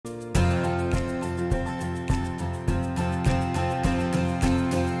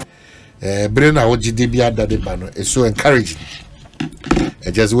brain I would be at that bano. It's so encouraging.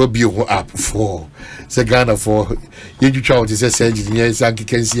 It just will be up for say Ghana for you try to say engineer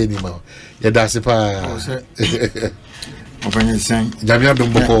can see anymore. Yeah, that's a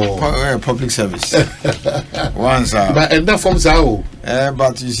public service. Once but and that forms how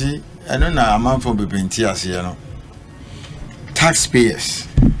but you see, I don't know a man for BPNTS, you know. Taxpayers.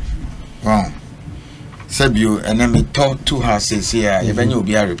 Wow. Sabio and then me talk 2 houses here, even you'll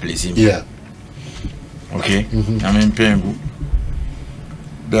be replacing. Yeah. Okay. I mean paying.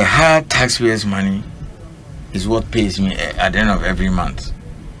 The hard taxpayers' money is what pays me at the end of every month.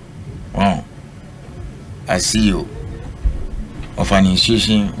 Wow. I see you of an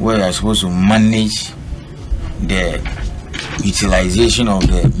institution where you're supposed to manage the utilization of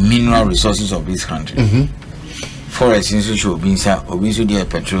the mineral resources of this country. Forest Institute of Binsa, dear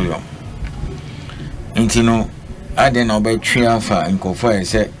petroleum. And you know, I then obey Triumpha and Kofa and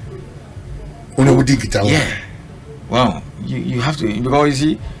say, yeah. Wow, you have to, because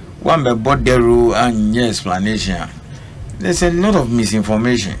you see, one by bought the rule and yeah explanation. There's a lot of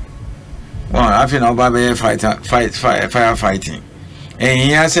misinformation. Well, I feel about firefighting. And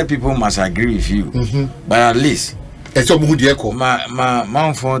here said people must agree with you. But at least it's a mood echo. My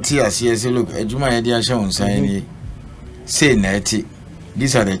mount for tears, yes, look, a Juma idea shown saying say netty.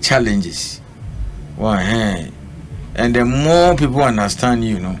 These are the challenges. Well, and the more people understand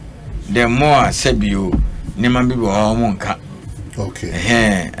you know, the more accept you.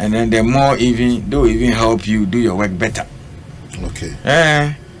 Okay. And then the more they'll even help you do your work better. Okay.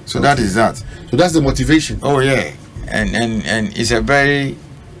 So that is that. So that's the motivation. Oh yeah. And it's a very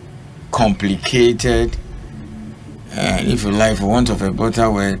complicated, if you like, for want of a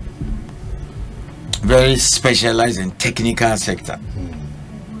better word, very specialized and technical sector.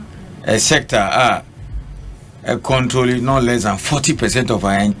 A sector controlling no less than 40% of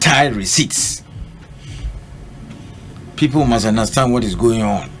our entire receipts. People must understand what is going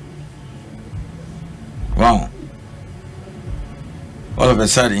on. Wow. All of a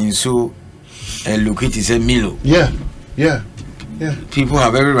sudden, so look, it is a Milo. Yeah. People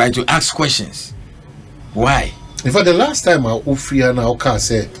have every right to ask questions. Why? In fact, the last time I Ufria now can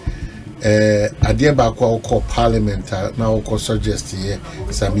say, I did back what call Parliament now suggest here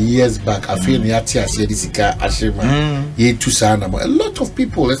some years back. I feel near Tia this Ashima ye to Sana. A lot of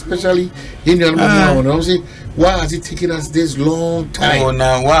people, especially in your why has it taken us this long time? Oh,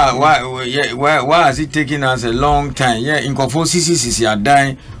 now why has it taken us a long time? Yeah, in CCCC are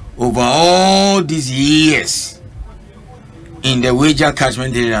dying over all these years in the wager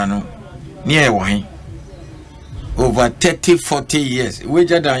catchment area no near Wahine. Over 30-40 years.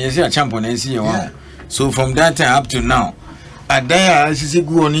 Wager down you see a champion and see one. So from that time up to now, I die see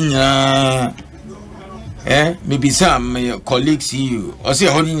go on in maybe some colleagues see you or see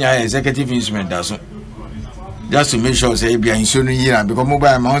holding your executive instrument that's just to make sure say be insurance year because mobile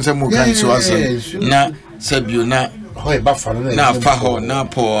amount say more can so say na sabio na ho e ba fa no na fa ho na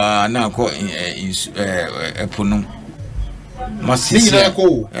po na ko eponum masisi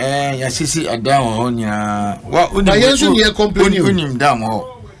ya sisi adan ho nya wa na yensu ne complain unim dam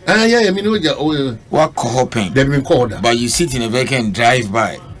ho yeah me no ja wa ko hoping they been called but you sit in a vehicle and drive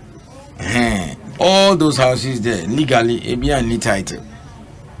by all those houses there legally e be an title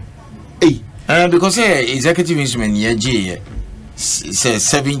because executive instrument say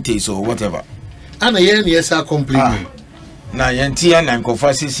 70s or whatever. And yes, I complain. Now Yantia and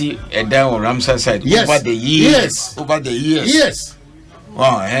Kofasisi down or Ramsar side over the years. Over the years. Yes.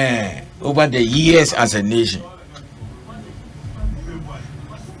 Wow, over the years as a nation.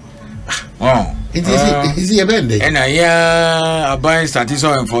 Wow. It is a bend. And I buying statistics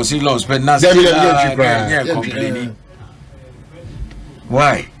and for laws, but not complaining.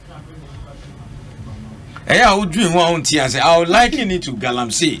 Why? I would dream one tea and say I would liken it to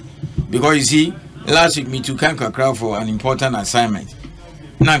Galamsey because you see, last week me to Accra for an important assignment.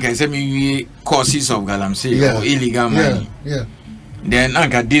 Now can say me courses of Galamsey or illegal money. Then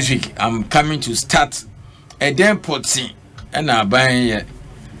this week I'm coming to start a damn potting and I'm buying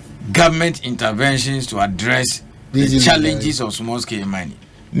government interventions to address the challenges of small scale mining.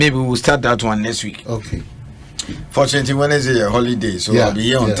 Maybe we'll start that one next week. Okay. Fortunately, Wednesday is a holiday, so I'll be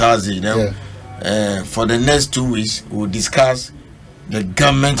here on Thursday. Then, for the next 2 weeks, we'll discuss the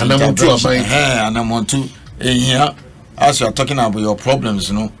government intervention. And I'm on to here as you are talking about your problems,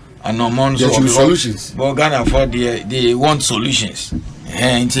 you know, and no more solutions. But Ghana for they want solutions.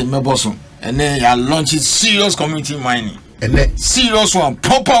 And then you launching serious community mining. And then serious one,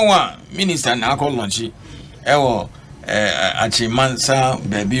 proper one. Minister Nako launch it. Achimansa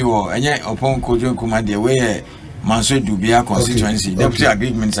baby or and yet upon Kojo Kuma the way Manso Dubia constituency. Deputy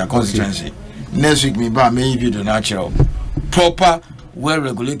agreements are constituency. Next week, me ba maybe do natural. Proper, well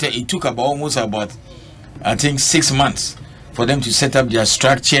regulated. It took almost about, I think, 6 months for them to set up their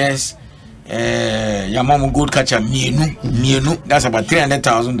structures. Yamamu gold catcher mienu. That's about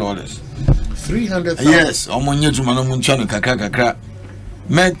 $300,000. $300,000. Yes, omonye jumano munchano kakra.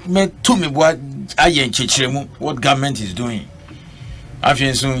 Me to me what ayen chichiremu what government is doing.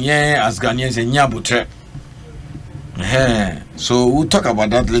 After soon, yeah, as Ghanaians and nyabutre. So we'll talk about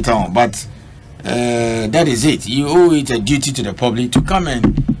that later on. But that is it. You owe it a duty to the public to come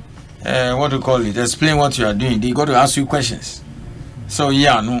and what do you call it? Explain what you are doing. They got to ask you questions. So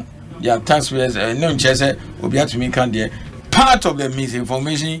yeah, no, yeah, taxpayers. No, just to me can't there. Part of the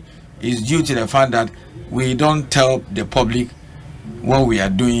misinformation is due to the fact that we don't tell the public what we are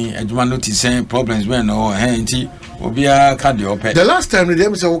doing. And you noticing problems when the last time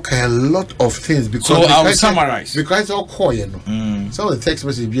they said okay a lot of things because so I will summarize because it's all core, you know. Some of the text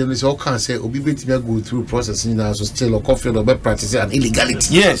messages being all can say obi beti go through processing now so still or coffee or practicing an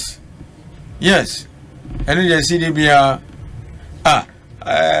illegality. Yes. And then you see they be a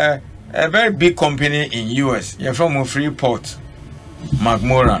very big company in US. You're from Freeport,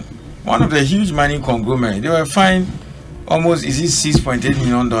 McMoran, one of the huge mining conglomerates. They were fined almost $6.8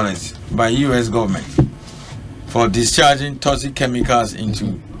 million by US government for discharging toxic chemicals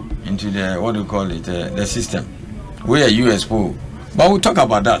into the what do you call it the system. We are US pool, but we'll talk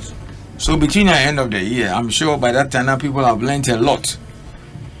about that. So between the end of the year, I'm sure by that time now people have learned a lot.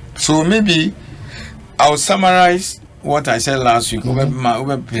 So maybe I'll summarize what I said last week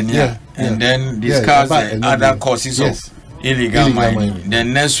and then discuss the other causes of illegal mining.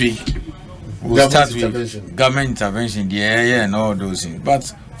 Then next week we'll start with government intervention, the area and all those things.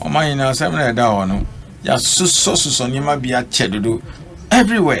 But on my seminar down, so you might be at Chedo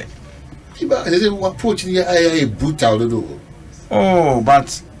everywhere. Oh,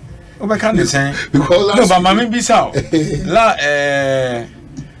 but I can't say because no, but Mammy Bissau.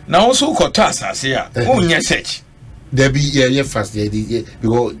 Now also Cotas as here. Oh, yes, search. There be yeah fast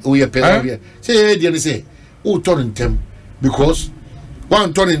because we are paying. Say they say oh turn them because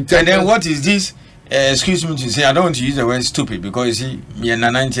one turn in 10. And then what is this? Excuse me to say, I don't want to use the word stupid because you see, me and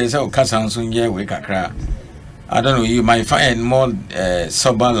 90 years old Casansun here with Accra. I don't know, you might find more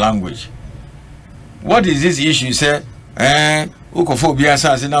sober language. What is this issue? Say, Ukophobia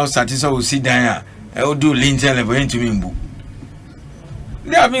says now Satisa will sit down and do lintel and going to me.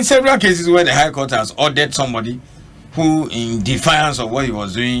 There have been several cases where the High Court has ordered somebody who, in defiance of what he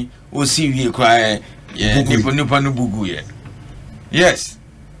was doing, will see you cry, yes.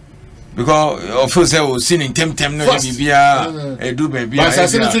 Because of course I was seen in temp no bibia do baby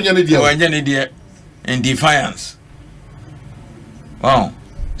in defiance. Wow.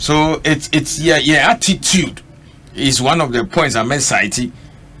 So it's yeah attitude is one of the points I made citing.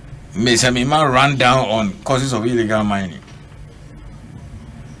 May man run down on causes of illegal mining.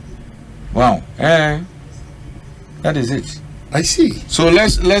 Wow. That is it. I see. So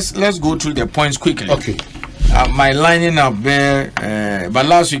let's go through the points quickly. Okay. My lining up there, but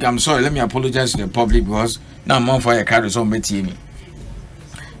last week I'm sorry. Let me apologize to the public because now I'm on fire. Carry some me.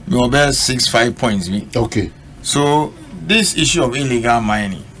 You bear 6-5 points. Okay. So this issue of illegal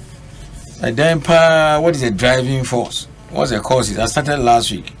mining, then what is the driving force? What's the causes? I started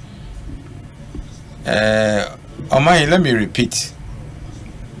last week. Let me repeat.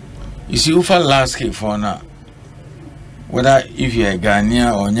 You see, Ufa last case for now. Whether if you're a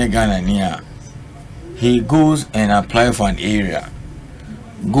Ghanaian or you're Ghanaian, he goes and apply for an area,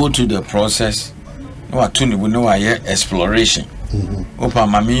 go to the process. No, we know exploration. Opa,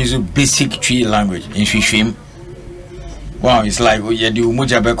 use basic tree language in Shishim. Wow, it's like you do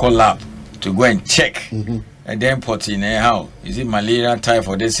Mujabeko lab to go and check, and then put in how is it malaria,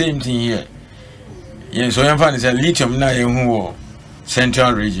 typhoid? The same thing here. Yeah, so you find it's a lithium now in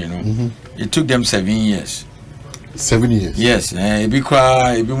central region. It took them 7 years. 7 years. Yes,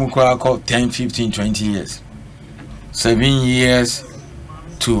 Ibimukra 10, 15, 20 years. 7 years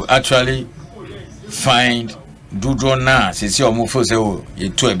to actually find Dudrona. See, almost say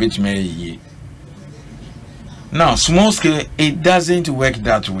a bit merry. Now, small scale, it doesn't work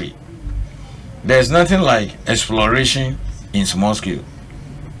that way. There's nothing like exploration in small scale.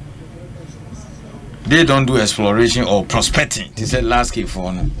 They don't do exploration or prospecting. They say large scale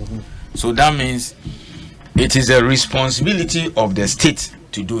for no. So that means it is a responsibility of the state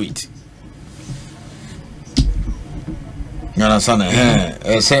to do it. You understand?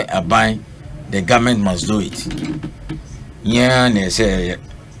 I say a buy, the government must do it. Yeah, and they say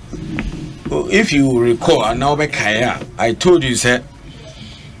if you recall, I told you, say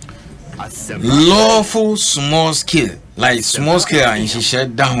lawful small scale, like small scale, and she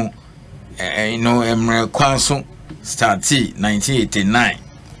shut down. You know, Emre Kwanso started 1989,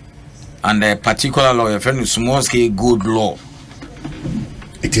 and a particular law, a friend small scale good law.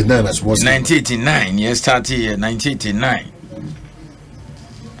 89 as was 1989. Yes, started here 1989.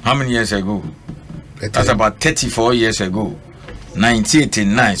 How many years ago? That's about 34 years ago.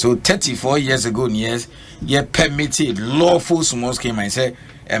 1989. So 34 years ago, yes, you permitted lawful small scale. I say,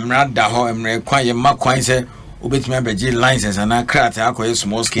 Emra Daho, Emre Kwan, ye ma Kwan say, ubet me beji license and I crack a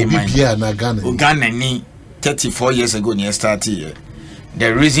small scale mine. Uganda ni 34 years ago, yes, started here.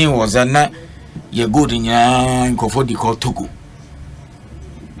 The reason was that na you good in your Kofodi called Togo.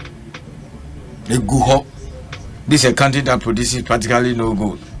 This is a country that produces practically no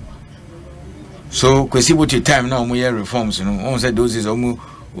gold. So, kwesi time now we hear reforms, you know. On said those is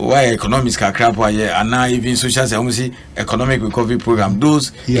why economics can crap and now even social economic recovery program.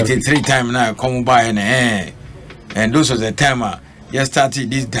 Those it is 3 times now come by and those was the time you started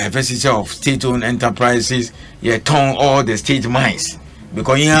this diversity of state-owned enterprises. You turn all the state mines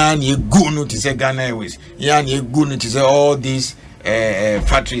because you good to say Ghana Airways. You good to say all these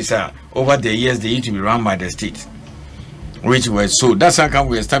factories are over the years they used to be run by the state, which was so. That's how come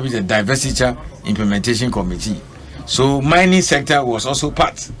we established a diversity implementation committee. So mining sector was also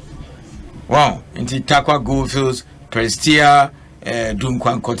part. Wow, into Takwa Goldfields, Prestia,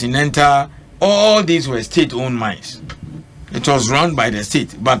 Dunkwan Continental, all these were state-owned mines. It was run by the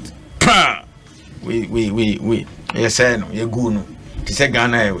state, but we yes no you go no to say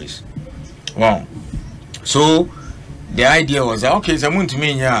Ghana Airways. Wow. So the idea was that okay, so to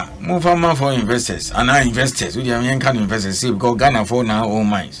me move for investors and our investors we can investors see because Ghana for now own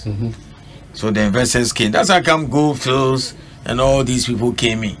mines. So the investors came. That's how come Goldfields and all these people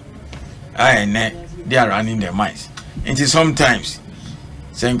came in. They are running their mines. Until sometimes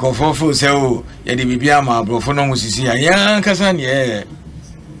say Nkofofo say oh ya di bibia ma brofo no musisi ya kasa ne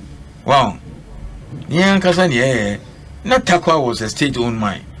wow ya kasa ne not Takwa was a state-owned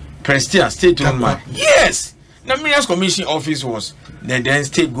mine. Prestia state-owned mine. Yes. The Minerals Commission office was the then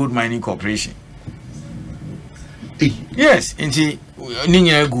State Gold Mining Corporation. Yes, into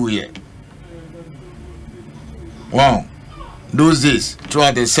Ninya Guye. Wow, those days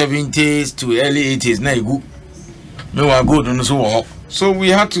throughout the 70s to early 80s, na good. No, I go to so we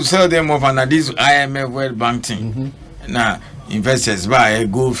had to sell them off under this IMF World Bank thing. Now investors buy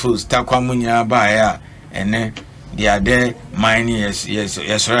gold fields, Takwa Munya buy and then they are there mining.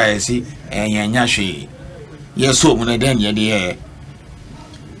 Yes, right. See, and Yanyashi. Yes, so when then you're there,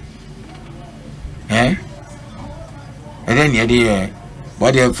 and then you're there,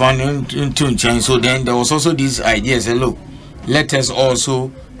 but they found into change. So then there was also this idea: say, look, let us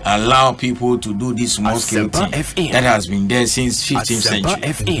also allow people to do this small scale thing that has been there since 15th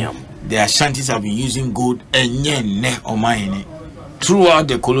century. The Ashantis have been using gold and yen or mining throughout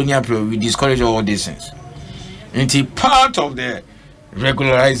the colonial period. We discourage all these things. Until part of the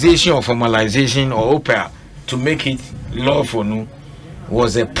regularization or formalization or OPEA to make it lawful no,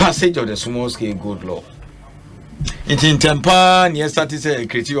 was a passage of the small scale gold law. In Tempa, near started a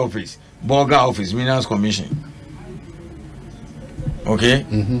creative office, Borga office, Minerals Commission. Okay,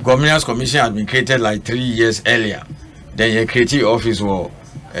 Minerals Commission had been created like 3 years earlier. Then a creative office was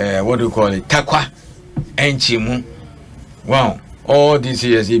what do you call it? Takwa Enchimu. Wow, all these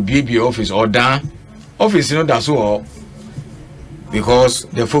years a BB office or down office, you know that's all. Because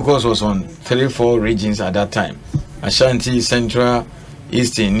the focus was on 3-4 regions at that time: Ashanti, Central,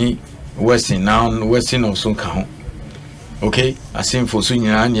 Eastern, Western. Now Western of Sunkaho. Okay, I seen for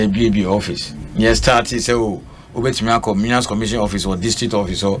Sunya near BB office. Near started say oh, Obetimiako Minerals Commission office or district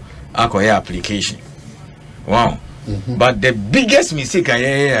office or Akoya application. Wow. But the biggest mistake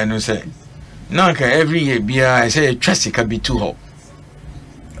I know say now every year I say trust can be too hot.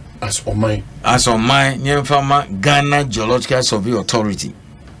 As on mine, near farmer Ghana Geological Survey Authority.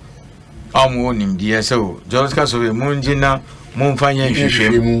 I'm warning DSO, Geological Survey Munjina,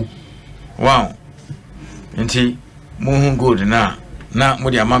 Munfanya. Wow. Until Moon good now. Now,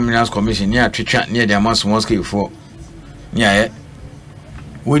 what the Minerals Commission near Trichat near the amount small scale for. Yeah,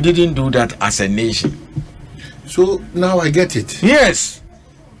 we didn't do that as a nation. So now I get it. Yes.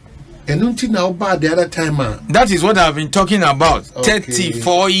 And until now, bad the other time, that is what I've been talking about.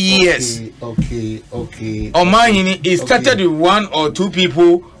 34 years. Okay. On mine, it started with 1 or 2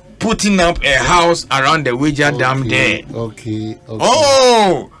 people putting up a house around the Wager Dam there. Okay.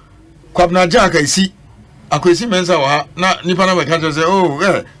 Oh, Kwabna Jack, I see. akwesi mensa wa na nipa na weka to say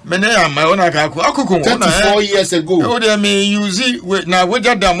oh mene am my own akoko 34 years ago oh they may use it na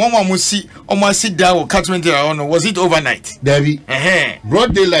weja dam omo si da o Cantonment area was it overnight Debbie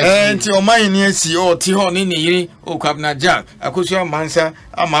broad daylight and your mind ni si o ti ho ni yiri o kwabna jack akosu mansa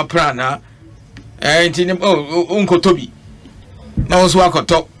ama prana and unkotobi na oso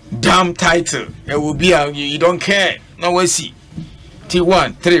akoto damn title it will be you don't care now we see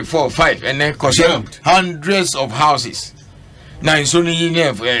T1 3 4 5 and then hundreds of houses now in so many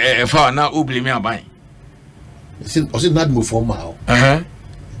for now ubli me abai was it not move for now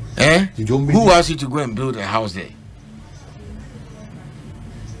who asked you to go and build a house there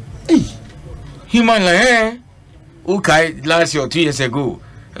human like okay last year 2 years ago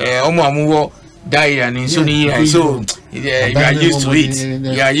omo amuwo die and in so many so you are used to it.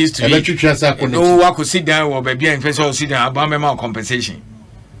 You are used to it. No, I could sit down or baby and first sit down about my compensation.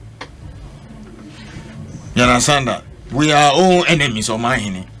 You understand that? We are all enemies of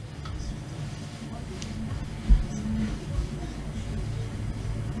mine.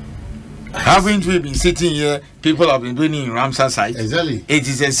 Haven't we been sitting here? People have been doing it in Ramsar side. Exactly. It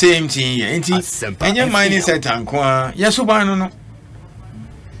is the same thing here. And your mind is set and yes, no.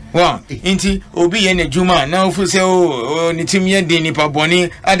 Wow, inti obi ene juma na ofu se o ni tim ye de nipa boni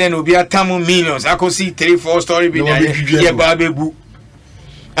aden obi atamu millions akosi 3-4 story bi na ye ba bebu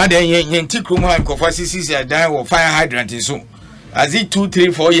aden ye nti krum ha kofa sisi ya dan wo fire hydrant so as it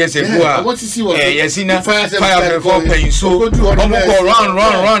 2-3-4 years ago yes na fire for pain so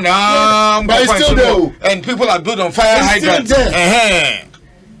run and people are built on fire hydrant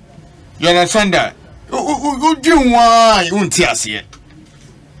you understand that u dwinwa unti ase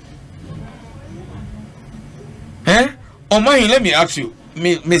let me ask you,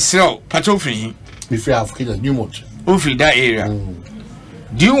 Miss Rao, patrol free. If you have killed a new month. Free that area.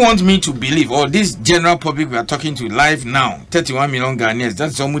 Do you want me to believe, or this general public we are talking to live now, 31 million Ghanaians,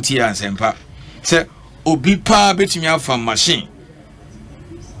 that's Zomutia and ASEMPA, say, Obipa betting from machine,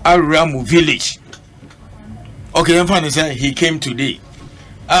 Aramu village. Okay, I'm fine, say he came today.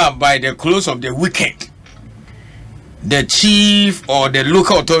 By the close of the weekend, the chief or the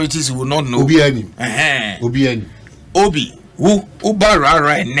local authorities will not know. Obi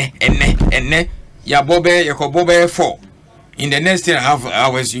Ubarara ene ya bobe 4. In the next 3.5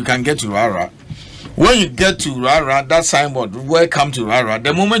 hours you can get to Rara. When you get to Rara, that signboard, welcome to Rara.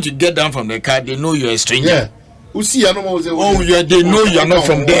 The moment you get down from the car, they know you're a stranger. Yeah. They know you're not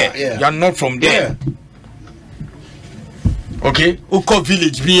from there. Yeah. You're not from there. Yeah. Okay, Uko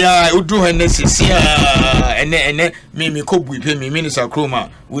village via Udu and me ko buipe me minister Kroma.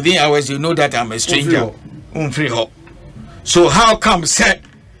 Within hours you know that I'm a stranger. Free ho. So how come set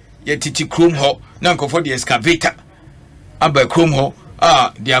ye titi Chrome ho now for the excavator? About Chrome ho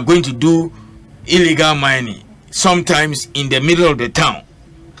they are going to do illegal mining sometimes in the middle of the town.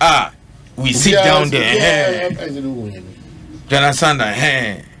 We sit down there. Do you understand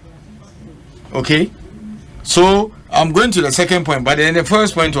that? Okay, so I'm going to the second point, but then the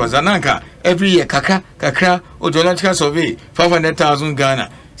first point was Ananka every year Accra or geological survey 500,000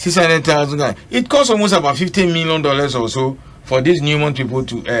 Ghana, 600,000 Ghana. It costs almost about $15 million or so for these Newmont people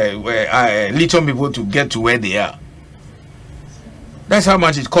to lithium people to get to where they are. That's how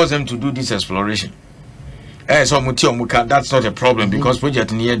much it costs them to do this exploration. So that's not a problem because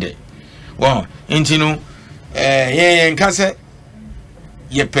project near there. Wow, Intino, in Kase,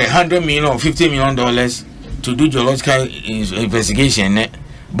 you pay $100 million or $50 million to do geological investigation,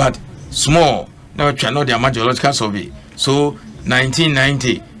 but small. Now you cannot do a geological survey. So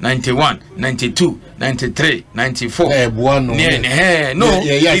 1990, 91, 92, 93, 94. No,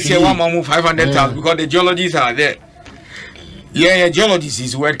 this year one more 500,000 because the geologists are there. Geologists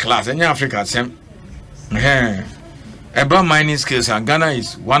is world class. And Africa, same. About mining skills, and Ghana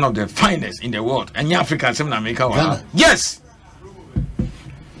is one of the finest in the world. And Africa, same America. Yes.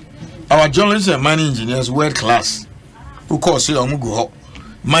 Our geologists and mining engineers world class. Who calls you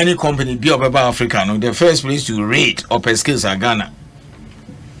mining company be of Africa, no, the first place to rate upper skills are Ghana.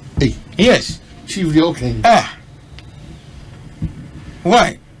 Hey. Yes. Chief, okay.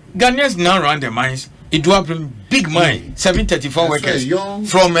 Why? Ghanaians now run the mines. It do happen big mine, 734 workers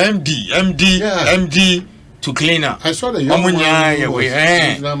from MD to cleaner. I saw the young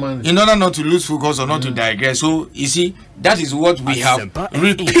man in order not to lose focus or not to digress. So you see, that is what we have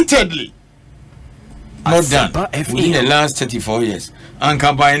repeatedly not done within the last 34 years. And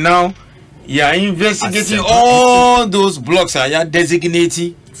by now, you are investigating all those blocks are you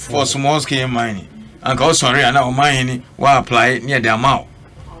designated for small scale mining. And also, now mining will apply near the amount.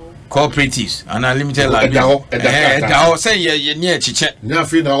 Cooperatives and unlimited liability. Say near chiche.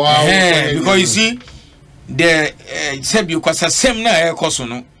 Because you see, the said because same na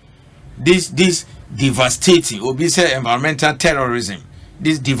ekoso this devastating obi say environmental terrorism,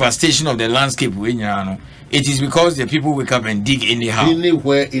 this devastation of the landscape it is because the people wake up and dig anyhow.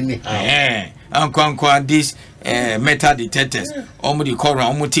 Anywhere, anyhow. And this metal detectors. Almost call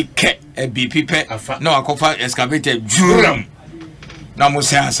almost take a BP no akofa excavated drum. Now mo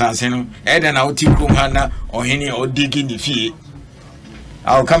say asase then I will take room hana or any or digging the fee.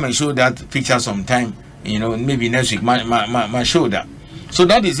 I'll come and show that picture sometime, maybe next week my show that. So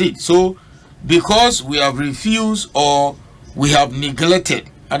that is it. So because we have refused or we have neglected,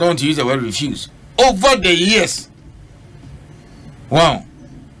 I don't want to use the word refuse, over the years. Wow.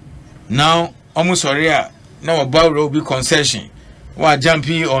 Now almost sorry now about will be concession. What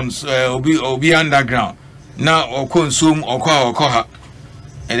jumpy on be underground. Now or consume or koha.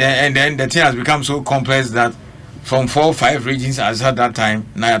 And then the thing has become so complex that from 4 or 5 regions as at that time,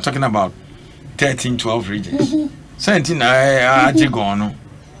 now you're talking about 13, 12 regions. 17 gone.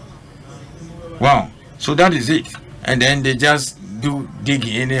 Wow. So that is it. And then they just do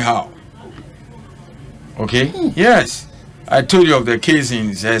digging anyhow. Okay? Yes. I told you of the case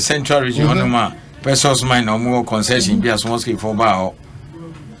in Central Region, Pesos mine or more concession, be as mosque for Bao.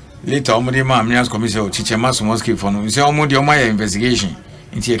 Later, Omodi Mamnias Commission, Chichemas mosque for no. Say, Omodi, my investigation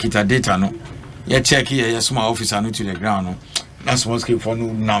into Kita data, no. You check here, yes, my officer, no to the ground, no. That's mosque for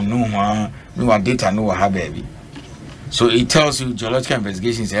no data, no, baby. So it tells you geological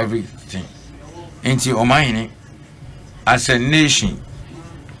investigation is everything. Into Omaini, as a nation,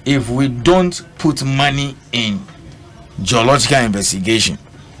 if we don't put money in geological investigation,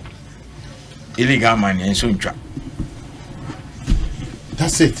 illegal money and so trap.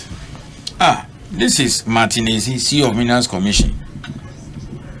 That's it. This is Martinez, CEO of Minerals Commission,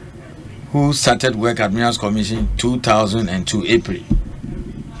 who started work at Minerals Commission 2002 April,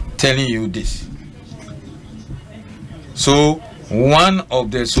 telling you this. So one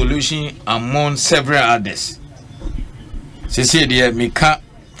of the solutions among several others, she said the Mika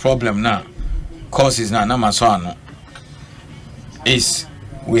problem now, causes now, is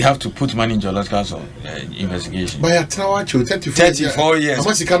we have to put money in geological investigation. By 34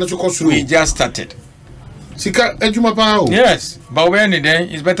 years. We just started. Sika yes, but when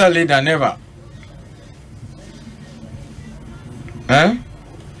it's better late than never.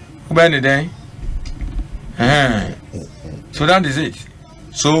 When so that is it.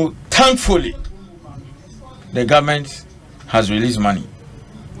 So thankfully, the government has released money.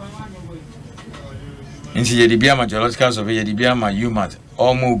 Into Yedibia geological survey, Yedibia UMAT,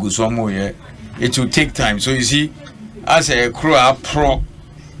 almost it will take time. So you see, as a crew pro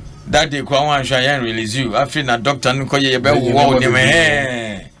that they go and try and release you. After that doctor no call you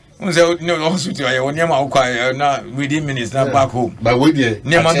no hospital within minutes now back home. But we did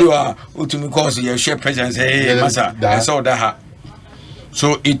never do ultimate cause you share presence hey massa I saw that.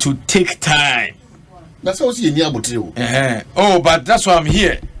 So it will take time. That's also in Yabutu. Oh, but that's why I'm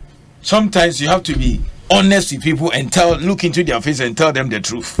here. Sometimes you have to be honest with people and look into their face and tell them the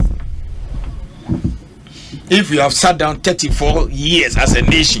truth. If we have sat down 34 years as a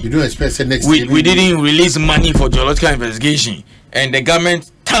nation, you don't expect the next we didn't release money for geological investigation, and the government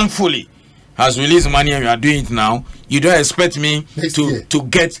thankfully has released money and we are doing it now. You don't expect me to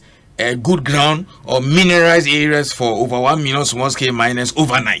get a good ground or mineralized areas for over 1 million small scale miners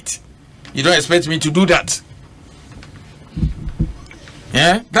overnight. You don't expect me to do that.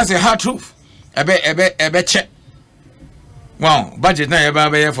 Yeah, that's a hard truth. I bet check. Wow, budget now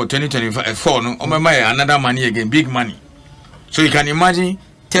for 2024 no another money again, big money. So you can imagine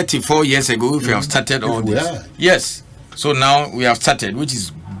 34 years ago if we have started all this. Yes. So now we have started, which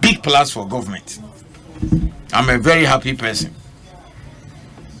is big plus for government. I'm a very happy person.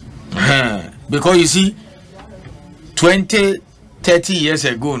 Because you see 20-30 years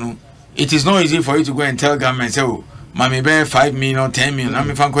ago no, it is not easy for you to go and tell government say, oh, Mami bear 5 million, 10 million. I'm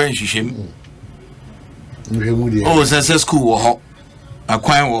if I'm going to shame. Oh, it's school or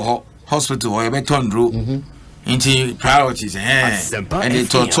acquire hospital or a beton room into priorities. And they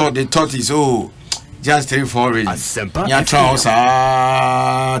thought is just 3-4 reasons. Your trials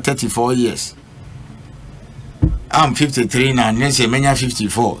are 34 years. I'm 53 now, let's say many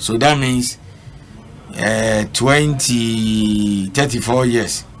 54. So that means 34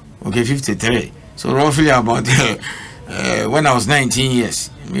 years. Okay, 53. So roughly about when I was 19 years,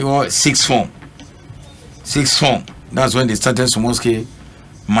 we were sixth form. That's when they started small scale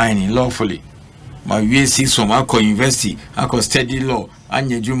mining lawfully. My year 6 from Accra University, I could study law.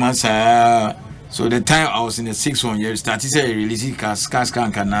 So the time I was in the 6th one, you started to release because that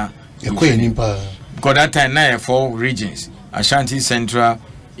time now 4 regions: Ashanti, Central,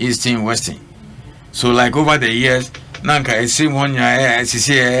 Eastern, Western. So like over the years, Nanka I see 1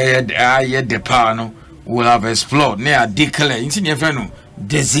 year the power no will have explored. Near declare in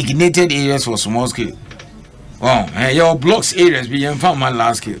designated areas for small scale. Wow, your blocks areas be found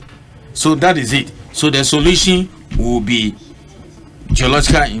large scale. So that is it. So the solution will be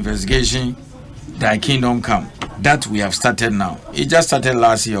geological investigation, thy kingdom come. That we have started now. It just started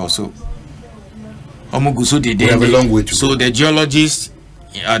last year or so. We have a long way to go. So the geologists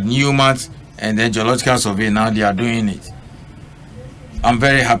at Newmat and the geological survey now they are doing it. I'm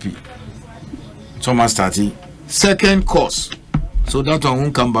very happy. Thomas Tati. Second course. So that one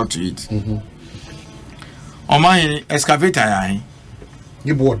won't come back to it. On my excavator,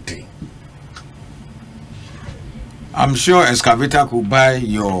 I'm sure excavator could buy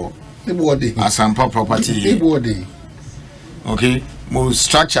your ASEMPA property. Okay, more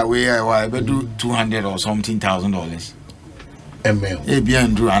structure where I will do $200 or something $1,000.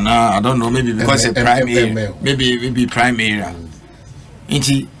 ML. I don't know, maybe because a prime area, maybe prime area.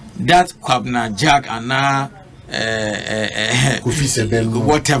 Into that Kwabna Jack and now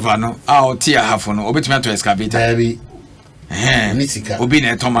whatever no. I'll tear half on no. Obit to excavate. Obi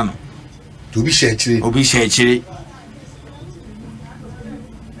ne tomano. To be shechiri. Obi shechiri.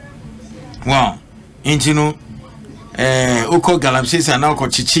 Wow. Into no. Oko galamsis and now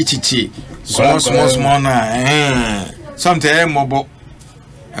chichi. Small na. Sometimes mobile.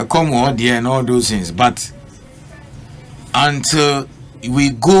 Come on, dear, and all those things, but until we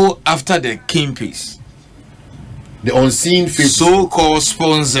go after the kingpins, the unseen so-called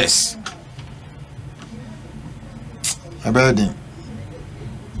sponsors. About them.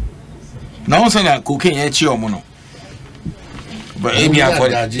 Now, so that cooking at your mono. But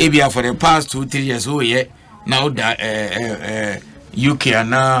ABR for the past 2-3 years, oh yeah, now that UK and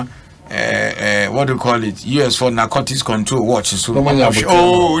now what do you call it? US for narcotics control watch. So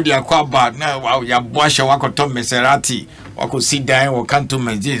oh, they are quite bad now. Wow, you wash your work on Tom Maserati. Or could sit down or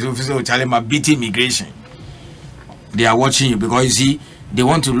Cantonment. This officer will tell him a beat immigration. They are watching you because you see, they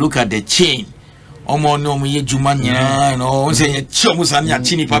want to look at the chain. Omo no me Jumanya no say chomusanya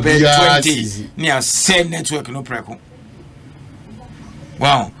chini pabe 20 near same network no preko.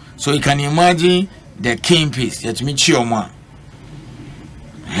 Wow, so you can imagine the kingpins that me chioma.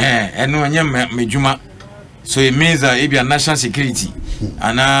 And no me juma. So it means that it be a national security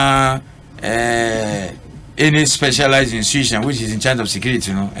and any specialized institution which is in charge of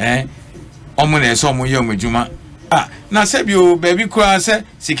security, no omune so mo yo me juma. Na say bio baby kwa say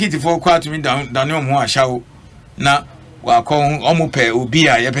security for kwa to me down no ho ahyawo na wa ko omo pe obi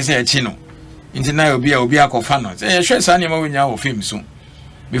a ye pese echi no nti na obi akofa no say ye hwe sa ne ma wonya wo film so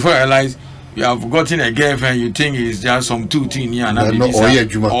before I realize you have gotten a girlfriend you think is just some 2-3 years na be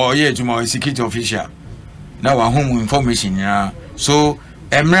juma security official now wa home information ya so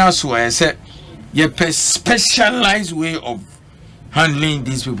emra so I say ye specialized way of handling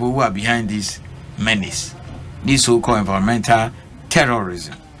these people who are behind this menace. This so-called environmental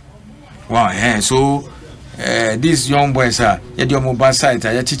terrorism. Wow, so these young boys are your mobile site,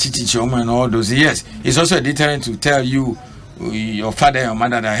 and all those. Yes, it's also a deterrent to tell you, your father and your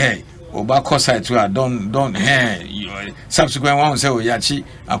mother that hey, Obako site don't subsequent one say Oyachi,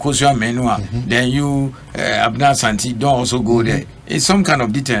 Akosua Menua, then you Abna Santi don't also go there. It's some kind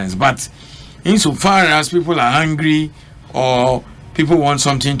of deterrence, but insofar as people are hungry or people want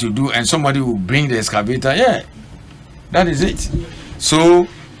something to do and somebody will bring the excavator, yeah, that is it. So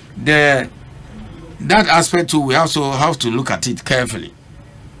that aspect too, we also have to look at it carefully.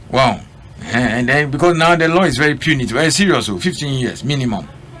 Wow. And then because now the law is very punitive, very serious, so 15 years minimum.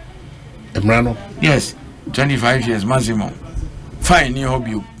 Emrano? Yes, 25 years maximum. Fine, you hope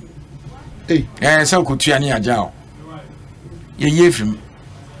you. Hey, so could you any ajao? You from.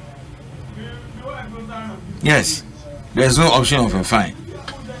 Yes. There's no option of a fine.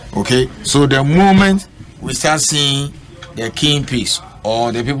 Okay, so the moment we start seeing the kingpins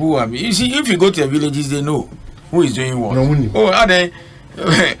or the people who are, you see, if you go to the villages, they know who is doing what. Oh, are they?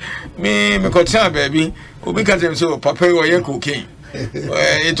 Me, baby. Because I'm so papa or cocaine.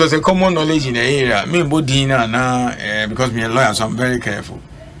 It was a common knowledge in the area. Me, Bodina now, because me a lawyer, so I'm very careful.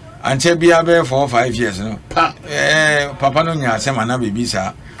 Until be about 4 or 5 years, no. Papa no nya say mana baby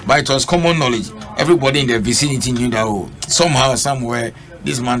sir. But it was common knowledge. Everybody in the vicinity knew that somehow, somewhere,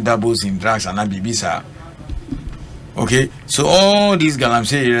 this man doubles in drugs and baby sir. Okay, so all these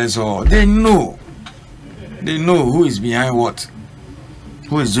galamsey areas, they know who is behind what,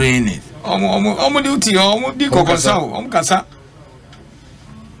 who is doing it. Wow,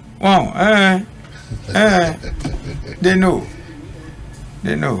 they know.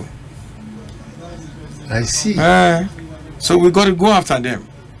 I see. So we got to go after them.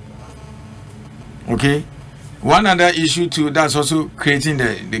 Okay. One other issue too that's also creating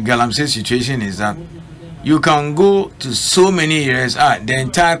the galamsey situation is that you can go to so many areas. The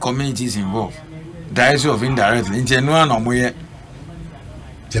entire community is involved, directly or indirectly. In January,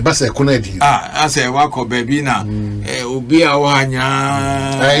 I say, "Wako baby na, ubi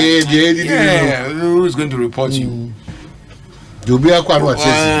awanya." Who's going to report you?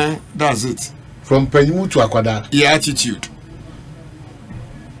 That's it. From Penimu to Akwada. The attitude.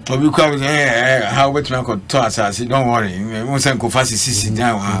 How wait me could toss us, don't worry. Once I go fast, sitting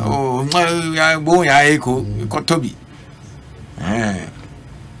down. Oh, I won't echo. Got Toby.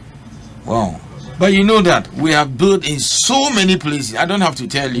 Wow. But you know that we have built in so many places. I don't have to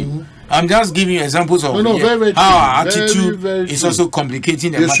tell you. I'm just giving you examples of very how our attitude very is true. Also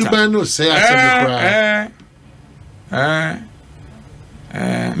complicating the You matter. should know say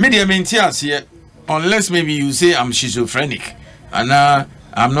Media maintains here, unless maybe you say I'm schizophrenic and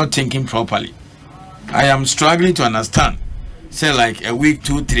I'm not thinking properly. I am struggling to understand. Say like a week,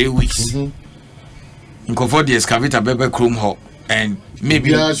 2-3 weeks. In comfort the excavator bebe chrome hop and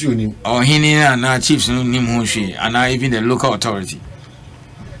maybe or hini and chiefs nim hunshi and even the local authority.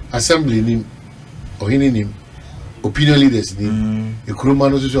 Assembly nim or hini nim opinion leaders nim.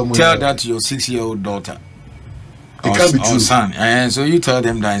 Tell that to your 6-year-old daughter. It can't be true. Son. And so you tell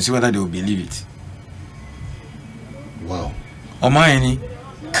them that and see whether they will believe it. Wow. Omaini,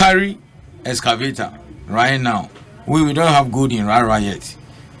 carry excavator right now. We don't have good in Rara yet.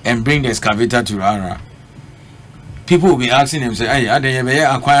 And bring the excavator to Rara. People will be asking them, say, hey, I didn't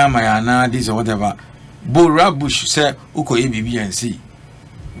acquire my this or whatever. But Rabush said, Uko ABB and C.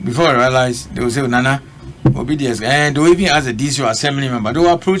 Before I realize, they will say, Nana, obedience. And they will even ask the DC assembly member, they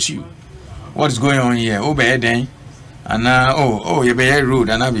will approach you. What's going on here? Oh, bad then. And now, you be road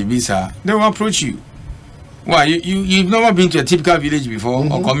and I be sir. They will approach you. Why? You've never been to a typical village before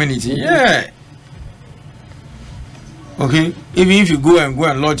or community? Yeah. Okay. Even if you go and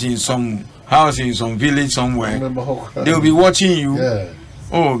lodge in some house in some village somewhere, they will be watching you. Yeah.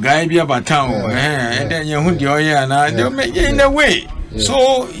 Oh, guy be about town. And then you they'll make you in a way. Yeah.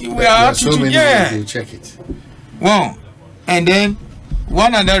 So we are so many to check it. Well, and then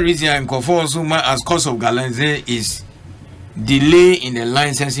one other reason I'm confused as cause of galamsey is delay in the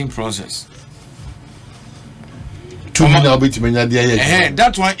licensing process.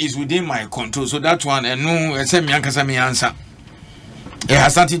 That one is within my control. So that one, and no, answer. It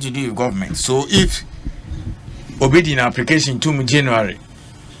has nothing to do with government. So if obeying application to January,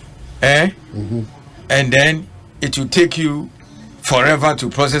 and then it will take you forever to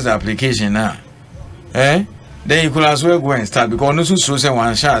process the application now, then you could as well go and start because no so say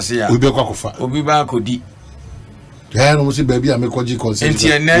one shall say Obi ba kodi. Yeah, no see baby I make koji consent.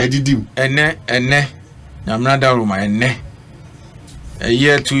 Ene I'm not that room a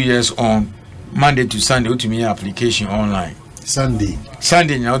year 2 years on Monday to Sunday to me application online. Sunday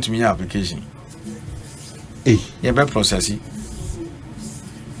now to me application. Hey, you better process it.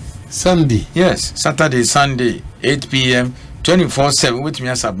 Sunday. Yes, Saturday, Sunday, 8 p.m. 24/7 with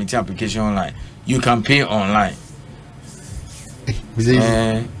me submit application online. You can pay online.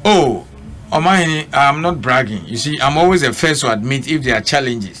 I'm not bragging. You see, I'm always the first to admit if there are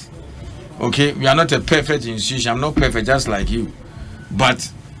challenges. Okay, we are not a perfect institution. I'm not perfect, just like you. But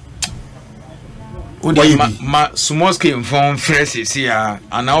small scale form fresh is here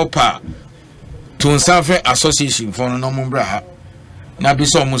and our power to suffer association for no mumbra. Now, be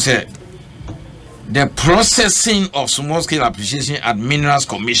so said the processing of small scale appreciation at Minerals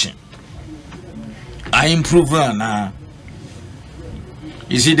Commission. I improve now.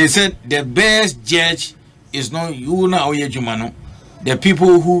 You see, they said the best judge is not you now, the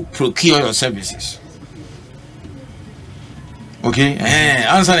people who procure your services. Okay,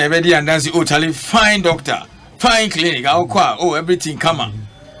 answer everybody and then say, oh, Charlie, fine doctor, fine clinic, everything come on.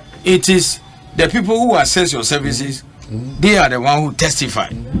 It is the people who assess your services, they are the one who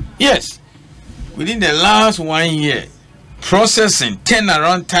testify. Yes, within the last 1 year, processing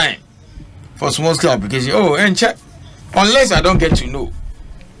turnaround time for small scale application. Oh, and check, unless I don't get to know.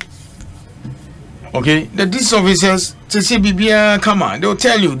 Okay, these officers, CCBBA, come on, they'll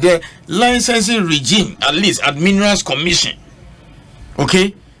tell you the licensing regime, at least at Minerals Commission,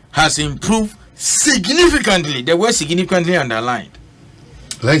 okay, has improved significantly. The word significantly underlined.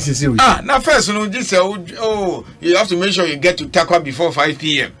 Licensing regime. Now first, this you have to make sure you get to Takwa before 5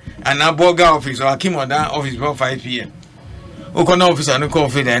 p.m. and now Boga office or Akimoda office before 5 p.m. Okona office and no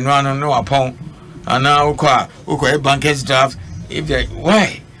office and no upon and now a banker's draft. If they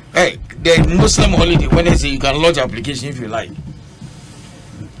why? Hey, the Muslim holiday Wednesday you can lodge application if you like.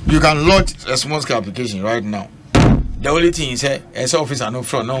 You can lodge a small scale application right now. The only thing is, as officer no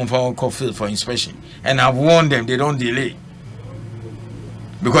front, no one field for inspection, and I've warned them they don't delay.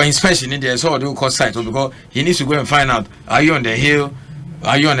 Because inspection in there, so they will call site, or because he needs to go and find out: are you on the hill?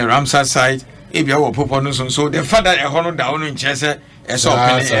 Are you on the Ramsar side? If you are pop so the fact that a honor down in Chester, as all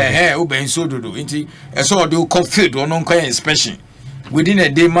open so do it, as all do call field or non inspection. Within a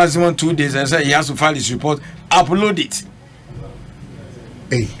day, maximum 2 days, I say he has to file his report, upload it.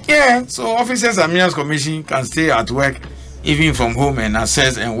 Hey. Yeah, so officers and Minas Commission can stay at work even from home and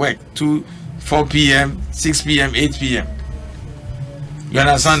assess and work to 4 p.m., 6 p.m., 8 p.m. You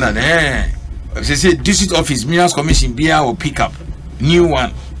understand that? If they say district office, Minas Commission, BR or pick up new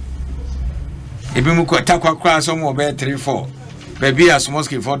one. If you go to some more 3, 4, maybe a small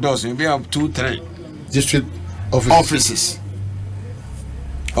scale 4 doors, maybe up 2, 3 district offices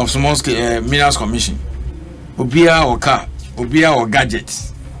of small scale Minas Commission. Obia or car. Obia or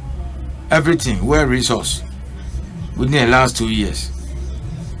gadgets, everything, well resource within the last 2 years.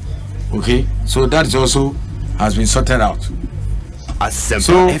 Okay, so that is also has been sorted out. ASEMPA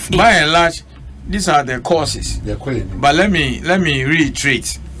So FM. by and large, these are the causes. But let me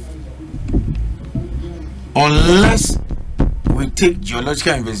reiterate: unless we take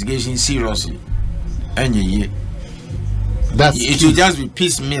geological investigation seriously, and it will just be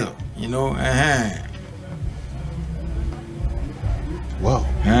piecemeal, you know. Wow.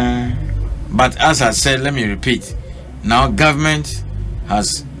 But as I said, let me repeat. Now government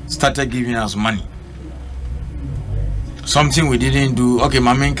has started giving us money. Something we didn't do. Okay,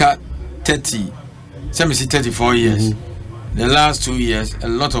 Mamenka 34 years. The last 2 years, a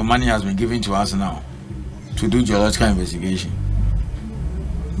lot of money has been given to us now to do geological investigation.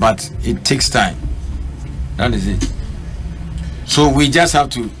 But it takes time. That is it. So we just have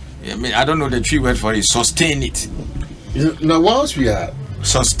to, I don't know the true word for it, sustain it. Now, whilst we are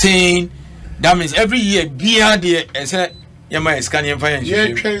sustain, that means every year, every year,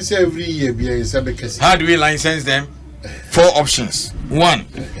 how do we license them? 4 options. 1,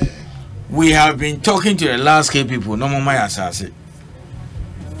 we have been talking to the large scale people, no more my assassin.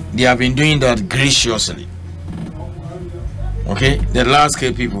 They have been doing that graciously. Okay, the large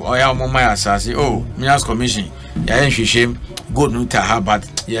scale people, oh yeah, my assassin, oh, Minas Commission, yeah, shame, good no taha, but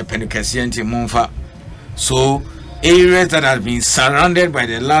yeah, penukasienti monfa. So areas that have been surrounded by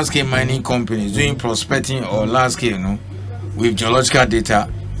the large scale mining companies doing prospecting or large scale, no, with geological data,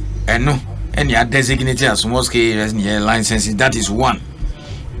 and no, and you are designated as small scale areas and your licenses. That is 1.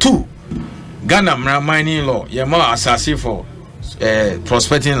 2, Ghana mining law, you more assassin for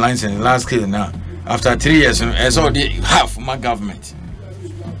prospecting license large scale now. After 3 years, as all the half my government,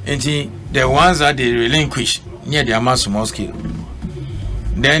 and the ones that they relinquish near the amount small scale.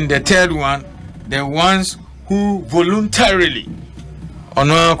 Then the 3rd one, the ones who voluntarily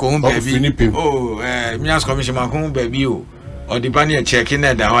Minas Commission baby or the banner checking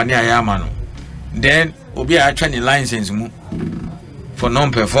that one near then obi actually license for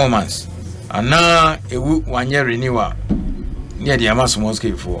non-performance and now a 1 year renewal near the amount small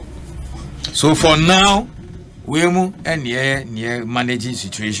scale for. So for now we are near managing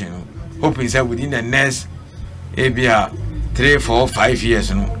situation, hoping that within the next 3, 4, 5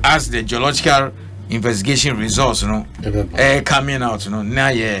 years, as the geological investigation results, coming out,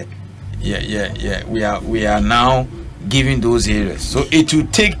 now, we are now giving those areas. So it will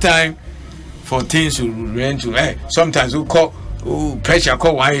take time for things to run to. Sometimes we call pressure,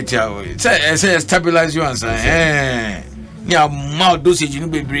 call why say stabilize you and say, near mouth dosage, you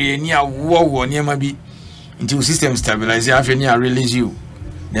be near war, near maybe until system stabilize. After near release you,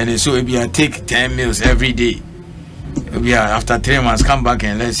 then so it be take 10 meals every day. After 3 months, come back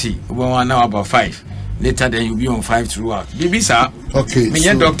and let's see. We want now about 5. Later, then you'll be on 5 throughout. Maybe, sir. Okay. Me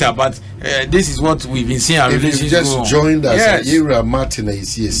so doctor, but this is what we've been seeing. Our if you just joined us, yes. Ira Martin,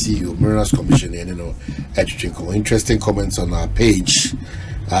 Ayisi, CEO, Minas Commission, and interesting comments on our page.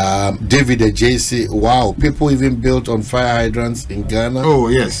 David JC, wow, people even built on fire hydrants in Ghana. Oh,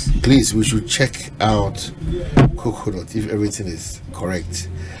 yes. Please, we should check out Coconut if everything is correct.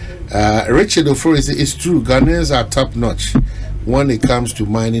 Richard Ofori says it's true, Ghanaians are top notch when it comes to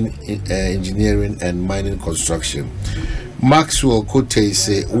mining, engineering, and mining construction. Maxwell Kote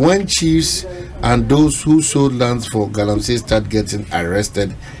say when chiefs and those who sold lands for Galamsey start getting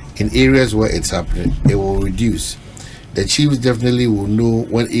arrested in areas where it's happening, it will reduce. The chiefs definitely will know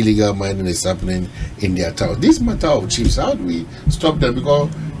when illegal mining is happening in their town. This matter of chiefs, how do we stop them? Because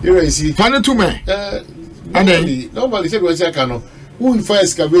you see, normally said we say cannot. Who if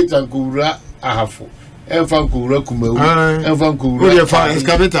excavate and kura ahafo? Enfan kura kumeu. Enfan kura.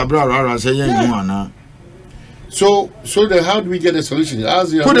 Excavator, bro. Say yeah. So then how do we get a solution?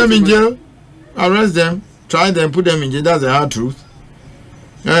 Put them in jail, arrest them, try them, put them in jail. That's the hard truth.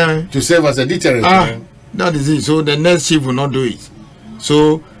 To serve as a deterrent. That is it. So the next chief will not do it.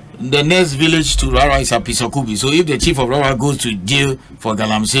 So the next village to Rara is Apisokubi. So if the chief of Rara goes to jail for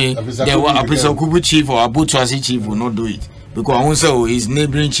Galamsey, the Apisokubi chief or Abutuasi chief will not do it. Because I won't say his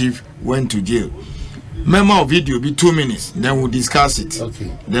neighboring chief went to jail. Memo of video be 2 minutes, then we'll discuss it. Okay.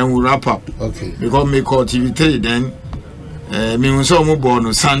 Then we'll wrap up. Okay. Because me call TV3, then me also move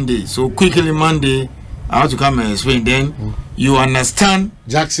on Sunday. So quickly Monday, I have to come and explain. Then you understand.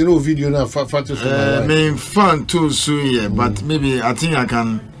 Jackson, no video now. Me fun too soon, yeah, but maybe I think I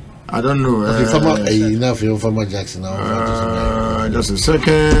can. I don't know. Okay, enough for Jackson now. Just a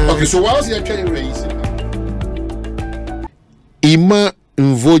second. Okay, so whilst you're trying to raise Ima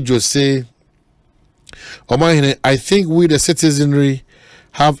Nvojo say, I think we the citizenry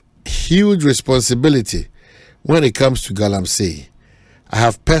have huge responsibility when it comes to Galamsey. I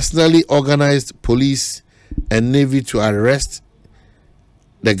have personally organized police and navy to arrest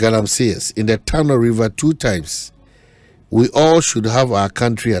the Galamseyers in the Tano River 2 times. We all should have our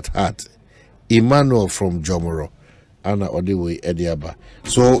country at heart. Emmanuel from Jomoro. Anna Odewe Ediaba.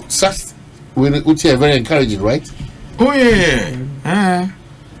 So such are very encouraging, right? Oh yeah.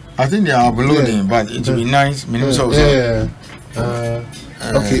 I think they are uploading, but it will be nice. Okay,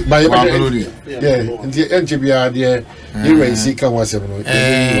 but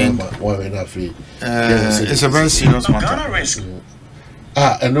it's a very serious matter.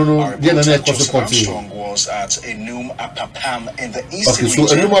 And no, was at Enum Apapam in the eastern region.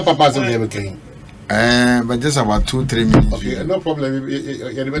 Okay, so Enum Apapam never came. But just about 2-3 minutes. Okay, no problem.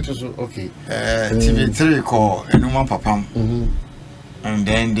 Okay. TV3 called Enum Apapam. And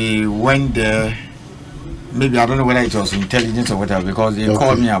then they went there. Maybe I don't know whether it was intelligence or whatever, because they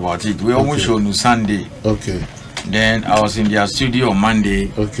called me about it. We almost showed on Sunday. Okay. Then I was in their studio on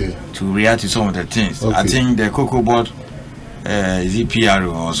Monday. Okay. To react to some of the things. Okay. I think the Cocoa Board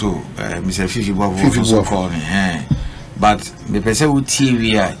ZPR also, Mr. Fifi Bob also called me. But the person who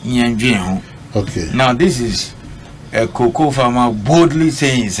TV okay. Now this is a cocoa farmer boldly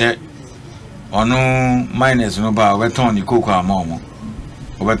saying, "Sir, or no minus no bar, we turn the cocoa among."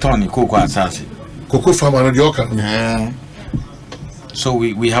 Overturn the cocoa assassin. Cocoa farmer on the Oka. Yeah. So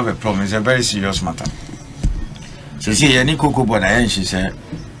we have a problem. It's a very serious matter. So see any cocoa but I she said,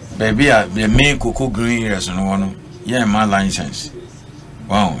 baby, the main cocoa green is no one. Yeah, my license.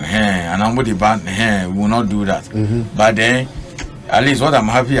 Wow, and I'm with the band will not do that. But then at least what I'm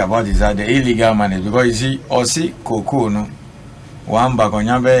happy about is that the illegal money, because you see, or see cocoa no 1 bag on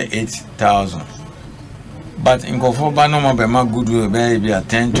your 8,000. But in Kofoba, no more be goodwill, be at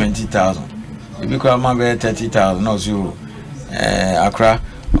 10-20,000. If you call my 30,000, no zero. Accra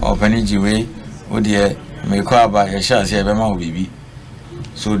or Penigi way, would you make by a share baby?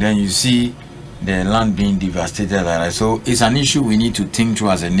 So then you see the land being devastated like that. So it's an issue we need to think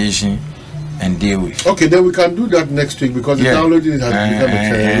through as a nation and deal with. Okay, then we can do that next week because the downloading has become a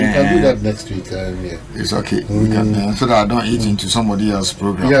trend. We can do that next week. It's okay. We can, so that I don't eat into somebody else's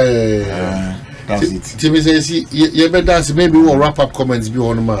program. Yeah. That's it. Timmy says, you better maybe we'll wrap up comments be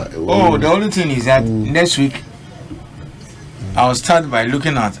on my. Oh, the only thing is that next week I'll start by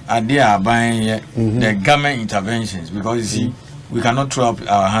looking at they are buying the government interventions, because you see, we cannot throw up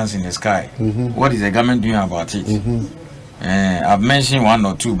our hands in the sky. What is the government doing about it? I've mentioned 1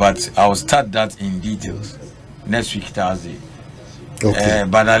 or 2, but I'll start that in details next week Thursday. Okay.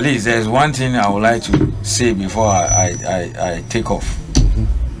 But at least there's one thing I would like to say before I take off.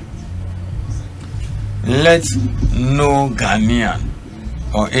 Let no Ghanaian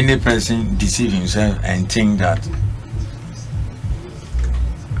or any person deceive himself and think that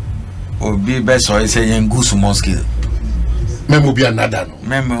Obi best or say yen go small scale. Mem will be another.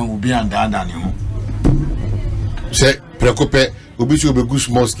 Mem will be another. Say preoccupé Obi should be good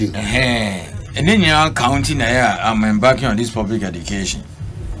small scale. And then you are counting I'm embarking on this public education.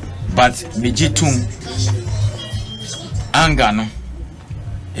 But Mijitum Angano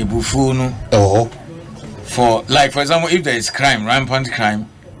Ebufuno. Oh. For for example, if there is crime, rampant crime,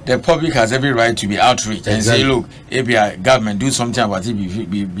 the public has every right to be outreach and say, look, ABI government do something about it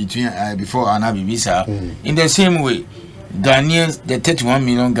between before Anabi visa. In the same way, Ghanaians, the 31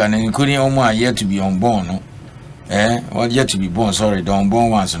 million Ghanaians, including almost yet to be unborn, yet to be born, sorry, the unborn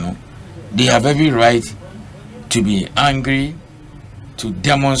ones, they have every right to be angry, to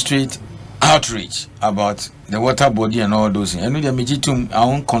demonstrate outrage about the water body and all those things. And I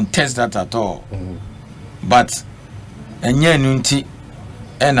won't contest that at all. But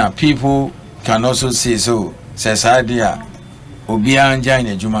and people can also say so. Says idea Obianja in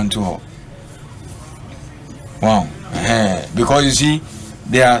a Juman to her. Wow. Because you see,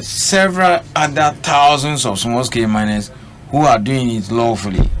 there are several other thousands of small scale miners who are doing it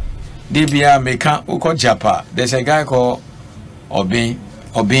lawfully. DBA Meka Uko Japa. There's a guy called Obin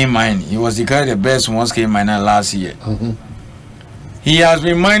Mine. He was declared the best small scale miner last year. He has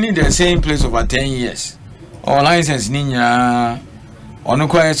been mining the same place over 10 years. All license Ninya on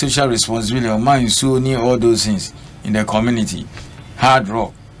acquire social responsibility or mine so near all those things in the community. Hard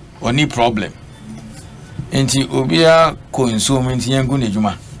rock. Only problem. Enti obia consume inti yangune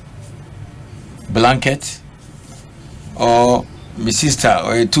juma. Blanket or my sister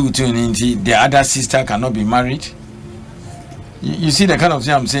or a two inti the other sister cannot be married. You see the kind of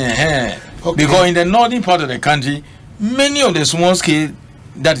thing I'm saying here. Okay. Because in the northern part of the country, many of the small scale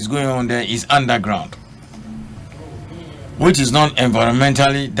that is going on there is underground, which is not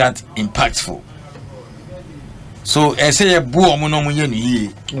environmentally that impactful. So I say a boo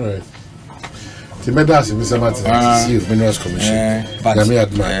right. The medals in Mr. Martin, see you, Minerals Commission. But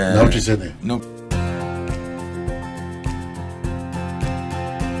now what you say? No.